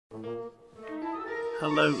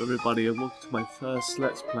Hello everybody and welcome to my first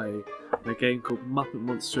Let's Play in a game called Muppet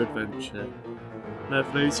Monster Adventure. Now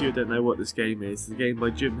for those of you who don't know what this game is, it's a game by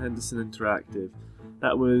Jim Henderson Interactive.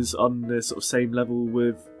 That was on the sort of same level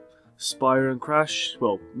with Spyro and Crash.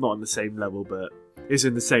 Well, not on the same level, but it's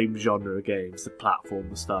in the same genre of games, the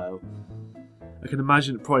platform style. I can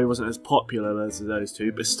imagine it probably wasn't as popular as those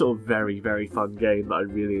two, but it's still a very, very fun game that I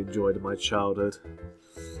really enjoyed in my childhood.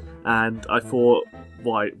 And I thought,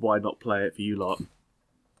 why not play it for you lot?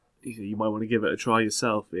 You might want to give it a try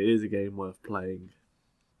yourself. It is a game worth playing.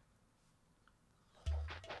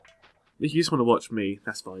 If you just want to watch me,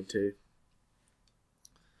 that's fine too.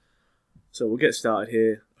 So we'll get started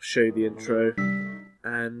here. I'll show you the intro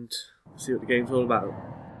and see what the game's all about.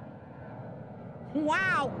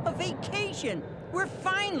 Wow, a vacation! We're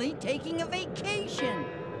finally taking a vacation!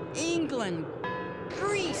 England,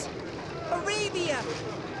 Greece, Arabia,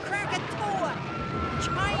 Krakatoa,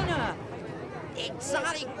 China,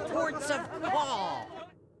 exotic ports of call.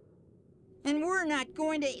 And we're not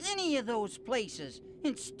going to any of those places.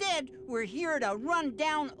 Instead, we're here at a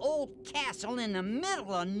run-down old castle in the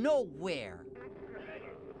middle of nowhere.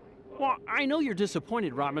 Well, I know you're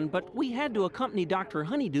disappointed, Robin, but we had to accompany Dr.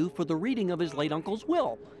 Honeydew for the reading of his late uncle's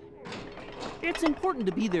will. It's important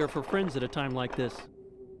to be there for friends at a time like this.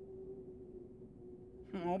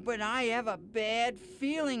 Oh, but I have a bad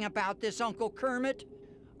feeling about this, Uncle Kermit.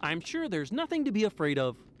 I'm sure there's nothing to be afraid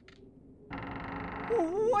of.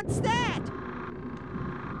 What's that?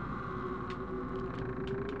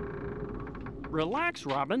 Relax,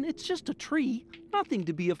 Robin. It's just a tree. Nothing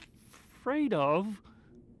to be afraid of.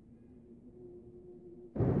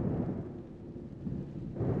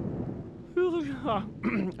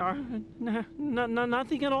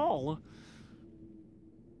 Nothing at all.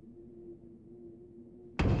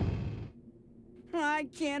 I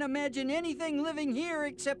can't imagine anything living here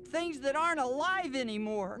except things that aren't alive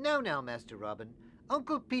anymore. Now, Master Robin.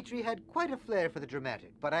 Uncle Petrie had quite a flair for the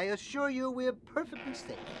dramatic, but I assure you we're perfectly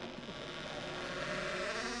safe.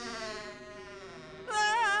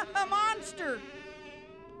 Ah, a monster!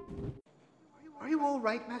 Are you all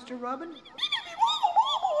right, Master Robin?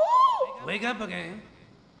 Wake up again.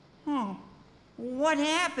 Oh, what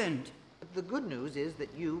happened? The good news is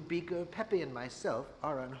that you, Beaker, Pepe, and myself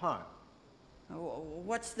are unharmed.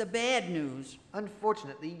 What's the bad news?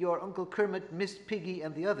 Unfortunately, your Uncle Kermit, Miss Piggy,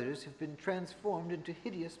 and the others have been transformed into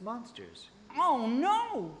hideous monsters. Oh,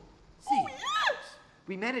 no! See,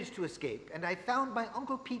 we managed to escape, and I found my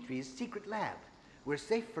Uncle Petrie's secret lab. We're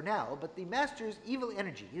safe for now, but the Master's evil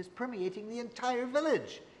energy is permeating the entire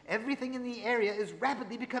village. Everything in the area is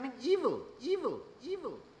rapidly becoming evil. Evil.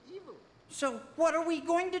 So what are we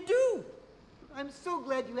going to do? I'm so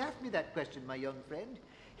glad you asked me that question, my young friend.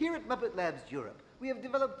 Here at Muppet Labs Europe, we have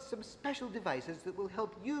developed some special devices that will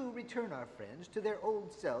help you return our friends to their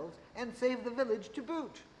old selves and save the village to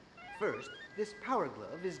boot. First, this power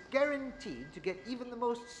glove is guaranteed to get even the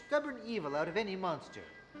most stubborn evil out of any monster.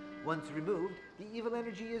 Once removed, the evil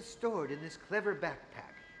energy is stored in this clever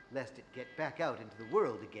backpack, lest it get back out into the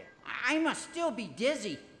world again. I must still be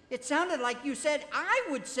dizzy. It sounded like you said I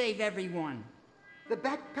would save everyone. The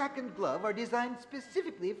backpack and glove are designed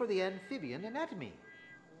specifically for the amphibian anatomy.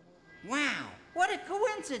 Wow, what a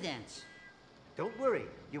coincidence. Don't worry,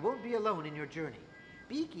 you won't be alone in your journey.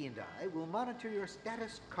 Beaky and I will monitor your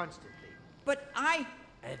status constantly. But I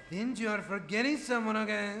think you are forgetting someone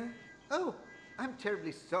again. Oh, I'm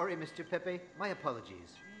terribly sorry, Mr. Pepe. My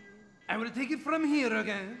apologies. I will take it from here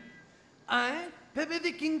again. I, Pepe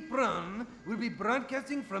the King Prawn, will be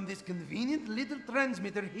broadcasting from this convenient little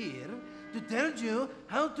transmitter here to tell you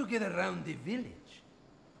how to get around the village.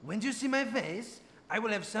 When you see my face, I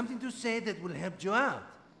will have something to say that will help you out.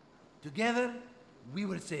 Together, we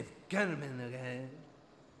will save Kermit again.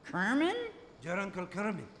 Kermit? Your Uncle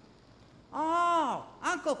Kermit. Oh,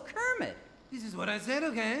 Uncle Kermit. This is what I said,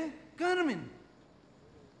 okay? Kermit.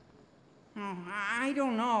 Oh, I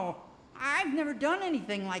don't know. I've never done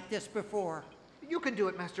anything like this before. You can do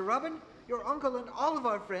it, Master Robin. Your uncle and all of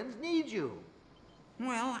our friends need you.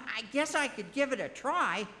 Well, I guess I could give it a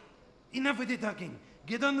try. Enough with the talking.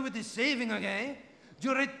 Get on with the saving, okay?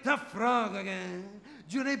 You're a tough frog, okay?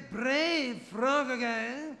 You're a brave frog,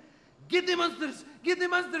 okay? Get the monsters! Get the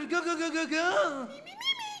monsters! Go, go, go, go, go!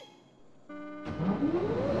 Good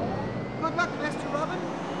luck, Master Robin.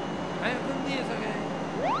 I have done this, okay?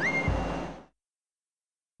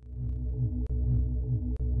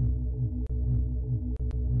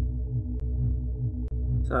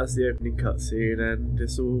 So that's the opening cutscene, and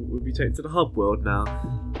this will be taken to the hub world now.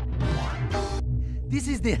 This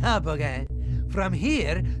is the hub, okay? From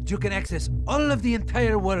here, you can access all of the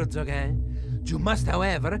entire world, okay? You must,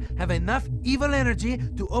 however, have enough evil energy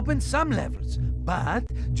to open some levels. But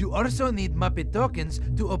you also need Muppet tokens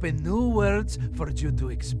to open new worlds for you to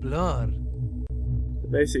explore.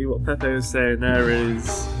 Basically what Pepe was saying there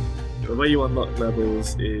is, the way you unlock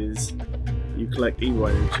levels is you collect evil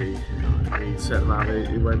energy. You need a certain amount of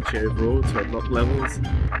evil energy overall to unlock levels,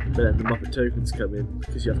 but then the Muppet tokens come in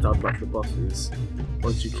because you have to unlock the bosses.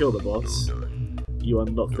 Once you kill the boss, you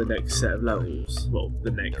unlock the next set of levels. Well,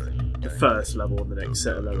 the first level on the next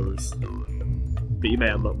set of levels. But you may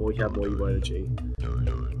unlock more if you have more evil energy.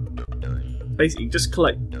 Basically, just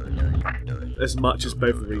collect as much as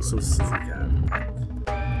both the resources as you can.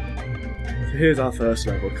 So here's our first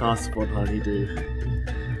level, Castle of Honeydew.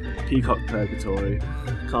 Peacock Purgatory.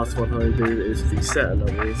 Castle of Honeydew is the set of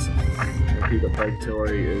levels, and Peacock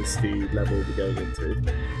Purgatory is the level we're going into.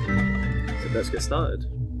 So let's get started.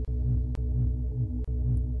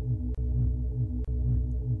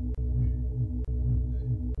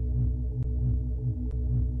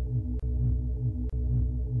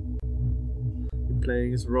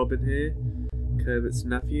 Playing as Robin here, Kermit's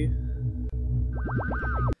nephew.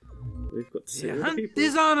 We've got to see all the people.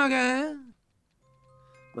 Is on again.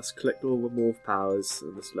 Must collect all the morph powers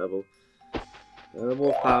in this level. The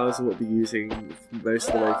morph powers are what we'll be using most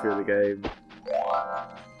of the way through the game.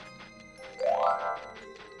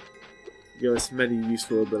 Give us many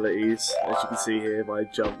useful abilities. As you can see here, my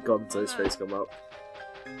jump Gonzo's face come up.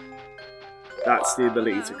 That's the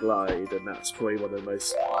ability to glide, and that's probably one of the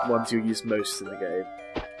ones you'll use most in the game.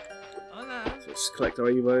 So let's collect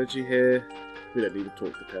our evil energy here. We don't need to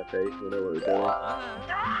talk to Pepe, we know what we're doing.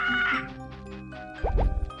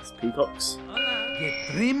 It's peacocks. Get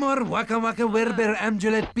 3 more Waka Waka Werebear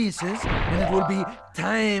amulet pieces, and it will be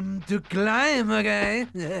time to climb, okay?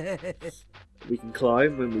 We can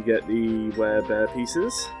climb when we get the werebear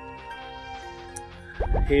pieces.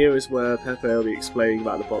 Here is where Pepe will be explaining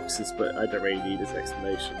about the boxes, but I don't really need his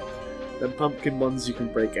explanation. Then pumpkin ones you can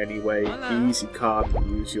break anyway. These you can't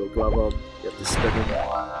use your glove on, you have to spin them.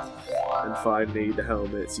 And finally the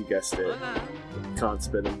helmets, you guessed it. You can't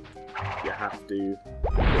spin them, you have to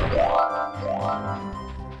glove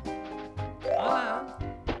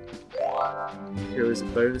them. Here is a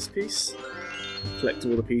bonus piece. Collect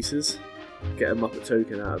all the pieces. Get a Muppet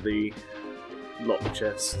token out of the lock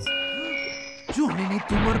chest. You only need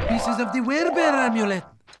 2 more pieces of the werebear amulet.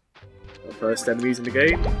 Our first enemies in the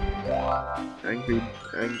game. Angry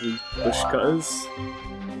bush cutters.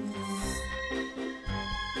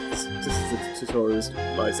 This is a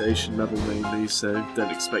tutorialization level mainly, so don't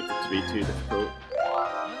expect it to be too difficult.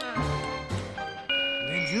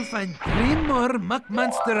 When you find 3 more Muck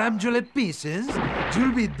Monster amulet pieces,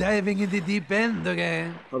 you'll be diving in the deep end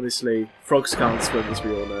again. Obviously, frogs can't swim as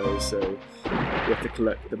we all know, so you have to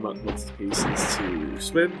collect the Muck Monster pieces to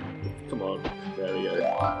swim. Come on, there we go.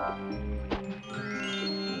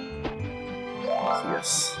 So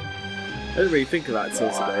yes. I didn't really think of that till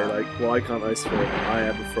today, like, why can't I swim? I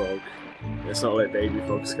am a frog. It's not like baby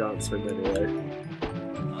frogs can't swim anyway.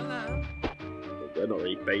 They're not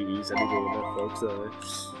really babies anymore, they're frogs, are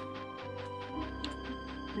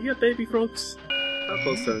they? You get baby frogs? How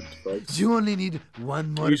close to frogs? You only need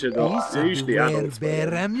 1 more piece of the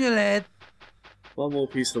werebear amulet. 1 more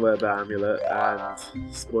piece of the werebear amulet, and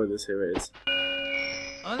spoilers, here it is.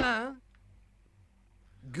 Hola.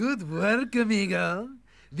 Good work, amigo.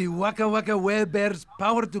 The Waka Waka werebear's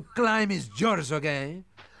power to climb is yours, okay?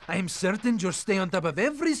 I'm certain you'll stay on top of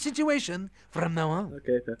every situation from now on.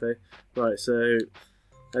 Okay, Pepe. Right, so,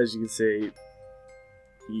 as you can see,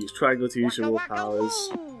 you use triangle to use your powers,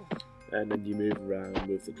 and then you move around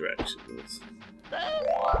with the directions.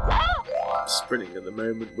 I'm sprinting at the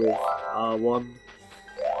moment with R1.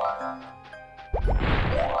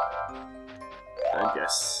 And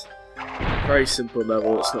yes, very simple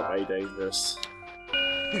level, it's not very dangerous.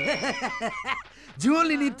 You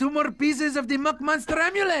only need 2 more pieces of the Muck Monster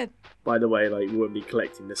amulet! By the way, like, we won't be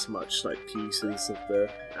collecting this much, like, pieces of the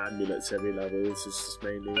amulets every level, this is just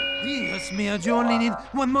mainly... Dios mío, you only need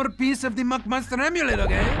 1 more piece of the Muck Monster amulet,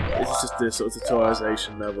 okay? This is just the sort of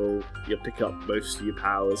tutorialization level, you'll pick up most of your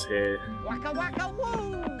powers here. Waka waka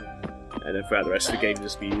woo! And then throughout the rest of the game,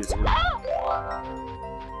 just be using them.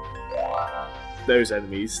 Those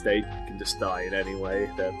enemies, they can just die in any way,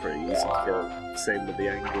 they're pretty easy to kill. Same with the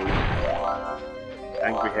angry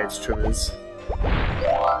hedge trimmers.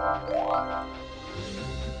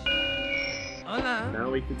 Hola. Now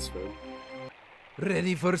we can swim.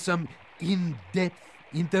 Ready for some in-depth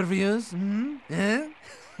interviews? Hmm? Eh?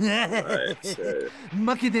 Right, so...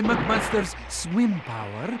 Mucky the Muck Monster's swim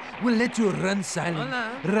power will let you run silent,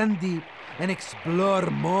 run deep, and explore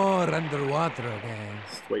more underwater, okay?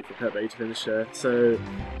 Just wait for Pepe to finish there. So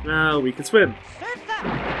now we can swim.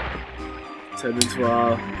 Turn into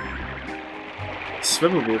our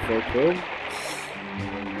swimmable frog form.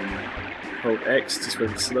 Hold X to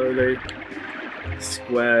swim slowly.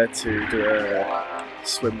 Square to do a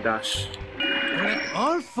swim dash. Collect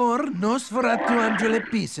all 4 Nosferatu Amulette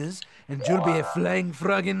pieces, and you'll be a flying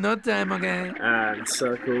frog in no time, okay? And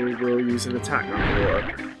circle will use an attack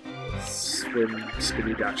underwater. Swim,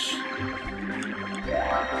 spinny dash.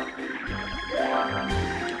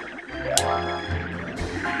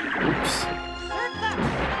 Oops.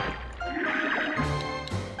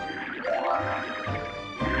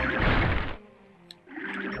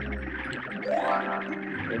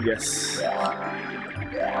 And yes.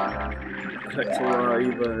 Collect all our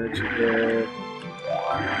evil energy here.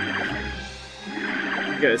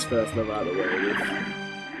 Get this first level out of the way with.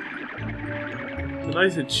 A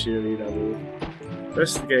nice and cheery level. The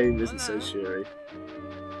rest of the game isn't so cheery.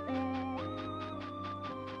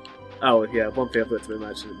 Oh yeah, one thing I forgot to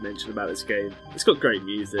mention about this game. It's got great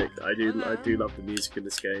music. I do love the music in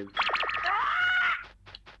this game.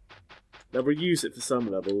 They'll reuse it for some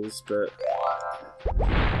levels, but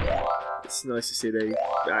it's nice to see they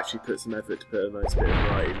actually put some effort to put a nice bit of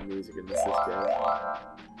variety in music in this game.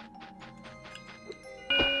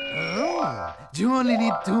 Oh, you only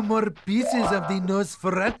need 2 more pieces of the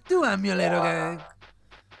Nosferatu amulet, okay?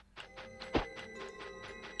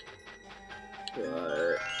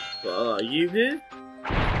 Right. Well, are you here?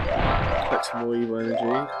 Collect some more evil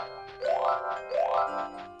energy.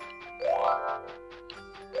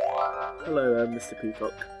 Hello there, Mr.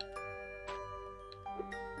 Peacock.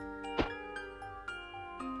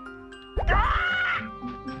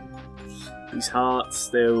 These hearts,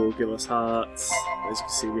 they will give us hearts. As you can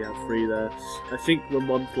see, we have 3 there. I think when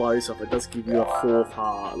one flies off, it does give you a 4th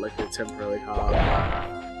heart, like a temporary heart.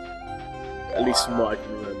 At least from what I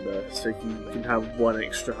can remember. So you can have 1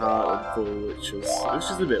 extra heart and full, which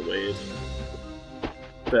is a bit weird.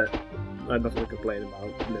 But I'm not going to complain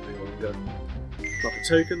about living longer. Muppet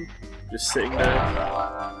token, just sitting there.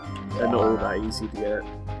 They're not all that easy to get.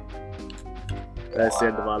 There's the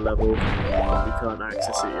end of our level. We can't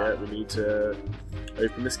access it yet. We need to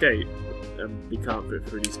open this gate, and we can't fit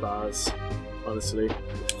through these bars, honestly.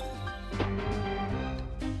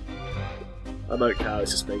 I know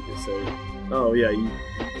cows just make it so. Oh yeah, you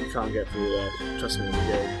can't get through there. Trust me on the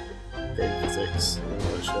game. Game physics. I'm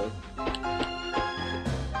not sure.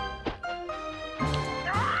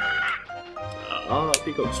 Ah,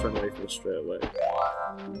 Peacock just ran away from us straight away.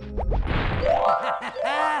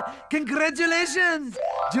 Congratulations!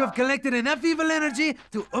 You have collected enough evil energy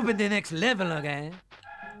to open the next level, okay?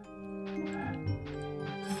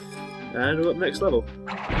 And we're up next level.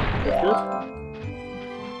 Good.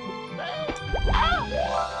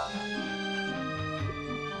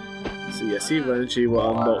 So yes, evil energy will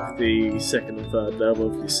unlock the 2nd and 3rd level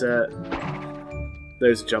of your set.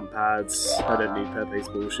 Those are jump pads. I don't need Pepe's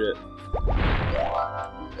bullshit.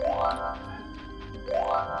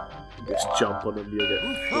 Just jump on them, you'll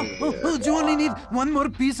get. You only need 1 more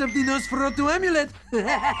piece of the Nosferatu amulet.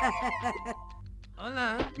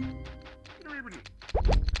 Hola.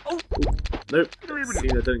 Oh, nope. See,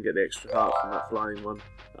 I don't get the extra heart from that flying one.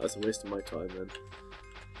 That was a waste of my time then.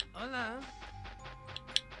 Hola.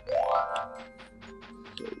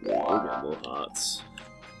 We'll get more hearts.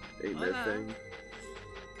 Ain't no thing.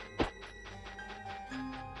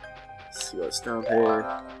 Let's see what's down here.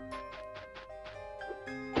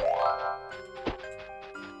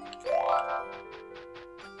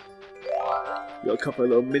 Got a couple of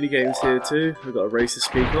little mini games here too. We've got a racist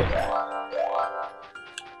Peacock.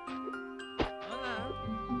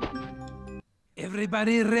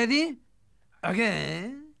 Everybody ready?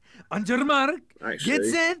 Okay. On your mark. Actually, get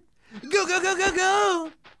set. Go, go, go, go, go!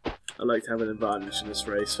 I like to have an advantage in this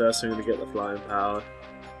race. First, I'm going to get the flying power,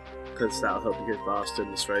 because that'll help you go faster in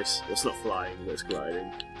this race. Well, it's not flying, but it's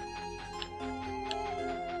gliding.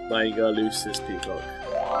 Now you gotta lose this Peacock.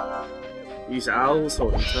 Use owls,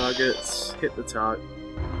 holding targets, hit the target.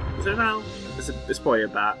 Is it an owl? It's probably a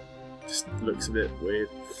bat. Just looks a bit weird.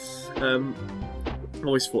 I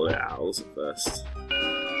always thought they were owls at first.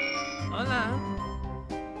 Hola.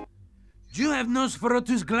 You have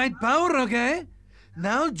Nosferatu's glide power, okay?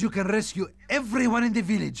 Now you can rescue everyone in the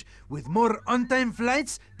village with more on-time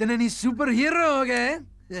flights than any superhero, okay?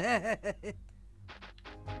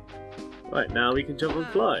 Right, now we can jump and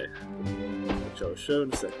fly, which I'll show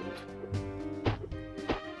in a second.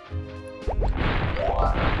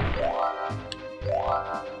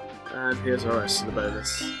 And here's our rest of the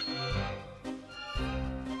bonus.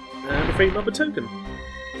 And a free Muppet token.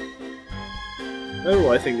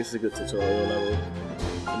 Overall, I think this is a good tutorial level.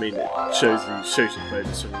 I mean, it shows you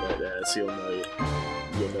bonus from right there, so you'll know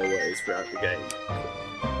what it is throughout the game.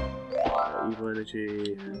 Evil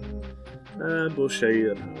energy, and we'll show you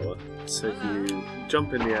the power. So if you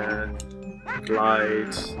jump in the air,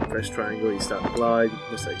 glide, press triangle, you start to glide, you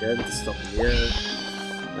press that again to stop in the air,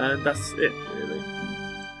 and that's it really.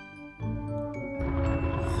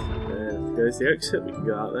 And there's the exit, we can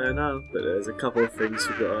go out there now, but there's a couple of things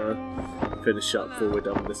we've got to finish up before we're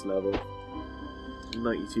done with this level.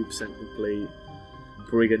 92% complete.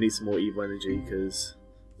 Probably gonna need some more evil energy because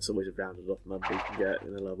it's always a rounded off number you can get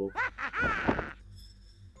in a level.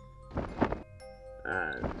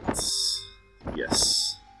 And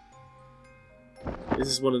yes, this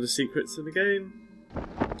is one of the secrets in the game.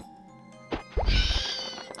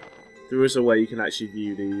 There is a way you can actually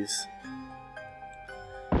view these.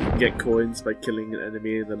 You can get coins by killing an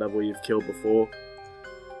enemy in the level you've killed before.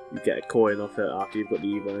 You get a coin off it after you've got the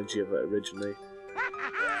evil energy of it originally. You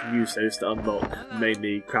can use those to unlock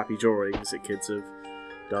mainly crappy drawings that kids have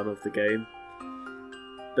done of the game.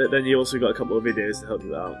 But then you also got a couple of videos to help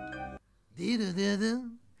you out.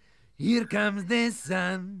 Here comes the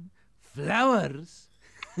sun. Flowers.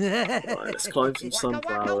 Right, let's climb some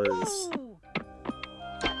sunflowers.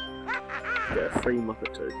 Get a free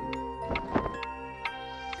Muppet token.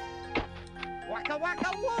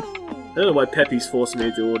 I don't know why Pepe's forcing me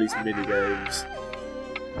to do all these mini games.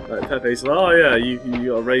 Like Pepe's like, oh yeah, you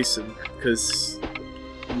gotta race him because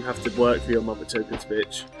you have to work for your Muppet tokens,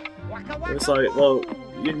 bitch. And it's like, well,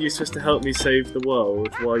 you're supposed to help me save the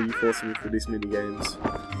world. Why are you forcing me through these mini games?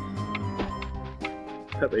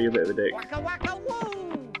 Pepe, you're a bit of a dick.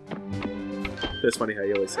 It's funny how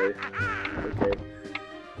you always say, okay.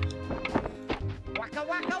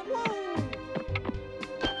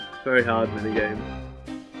 Very hard minigame.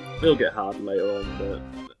 It'll get hard later on, but...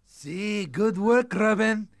 See, good work,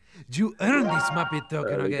 Robin. You earned this Muppet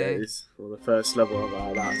token, okay? Days. Well, the first level of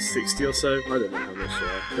about 60 or so. I don't know how much there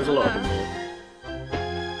are. There's a lot of them here.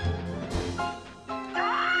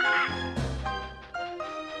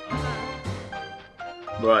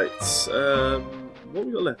 Right, what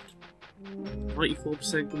we got left?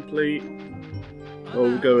 94% complete. Well,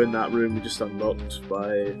 we'll go in that room we just unlocked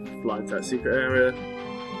by flying to that secret area.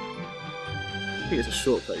 I think it's a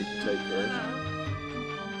shortcut you can take here.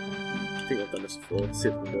 I think I've done this before. Let's see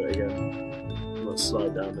if we can do it again. Not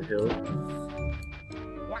slide down the hill.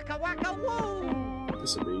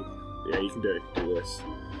 This will be... yeah, you can do it. Do this.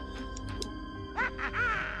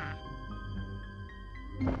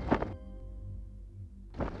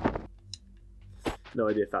 No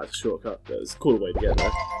idea if that's a shortcut, but it's a cool way to get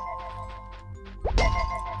there.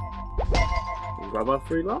 And grab our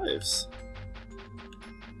 3 lives.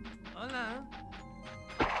 Hola.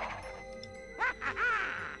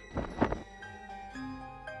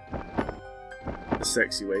 A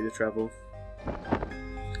sexy way to travel.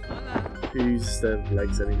 Hola. Who's the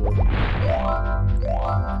legs anymore?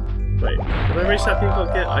 Wait, did I race that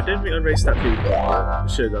peacock yet? I don't think I raced that peacock yet. I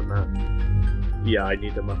should have done that. Yeah, I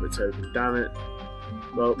need the Muppet token, damn it.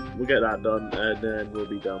 Well, we'll get that done, and then we'll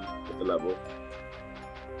be done with the level.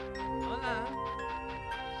 Hola.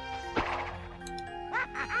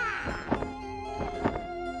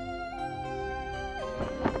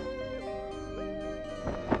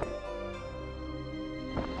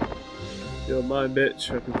 You're mine,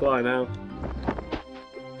 bitch. I can fly now.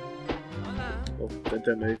 Hola. Oh,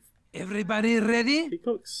 don't move. Everybody ready?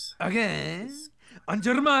 Peacocks? Okay. On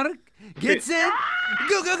your mark, get set,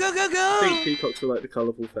 go, go, go, go, I think go! peacocks were like the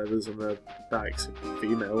colourful feathers on their backs.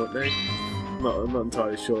 Female, weren't they? I'm not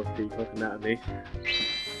entirely sure of peacock anatomy.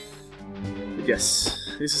 But yes,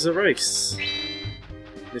 this is a race.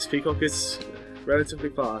 This peacock is relatively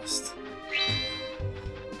fast.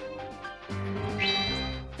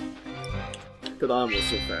 But I'm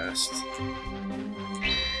also fast.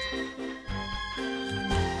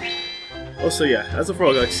 Also, yeah, as a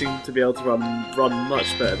frog, I seem to be able to run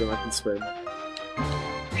much better than I can swim.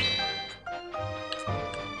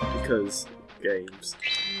 Because games.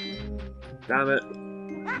 Damn it!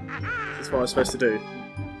 That's what I was supposed to do.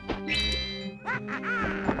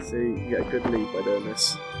 See, you get a good lead by doing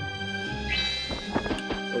this.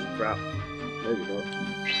 Oh crap! Maybe not.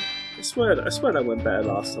 I swear that went better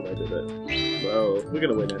last time I did it. Well, we're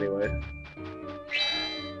gonna win anyway.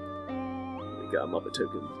 We got a Muppet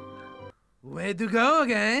token. Way to go,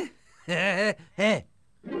 okay? Hey,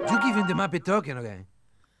 you give him the Muppet token, okay?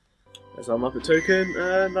 There's our Muppet token,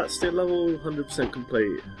 and that's still level 100%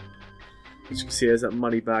 complete. As you can see, there's that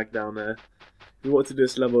money bag down there. If you want to do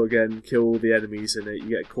this level again, kill all the enemies in it, you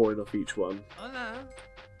get a coin off each one. Hola.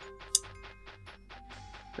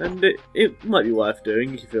 And it might be worth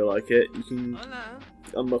doing if you feel like it. You can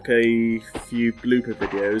unlock a few blooper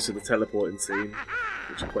videos of the teleporting scene,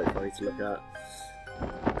 which are quite funny to look at.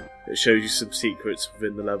 It shows you some secrets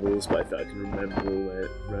within the levels, but I think I can remember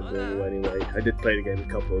all anyway. I did play the game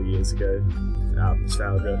a couple of years ago, out of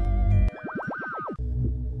nostalgia.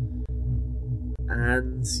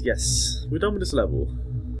 And yes, we're done with this level.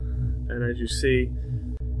 And as you see,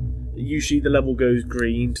 usually the level goes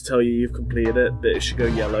green to tell you you've completed it, but it should go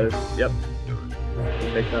yellow. Yep.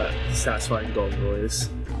 Make that satisfying gong noise.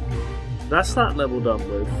 That's that level done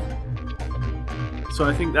with. So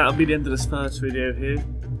I think that'll be the end of this first video here.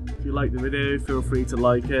 If you like the video, feel free to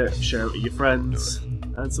like it, share it with your friends,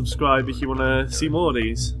 and subscribe if you want to see more of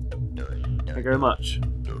these. Thank you very much.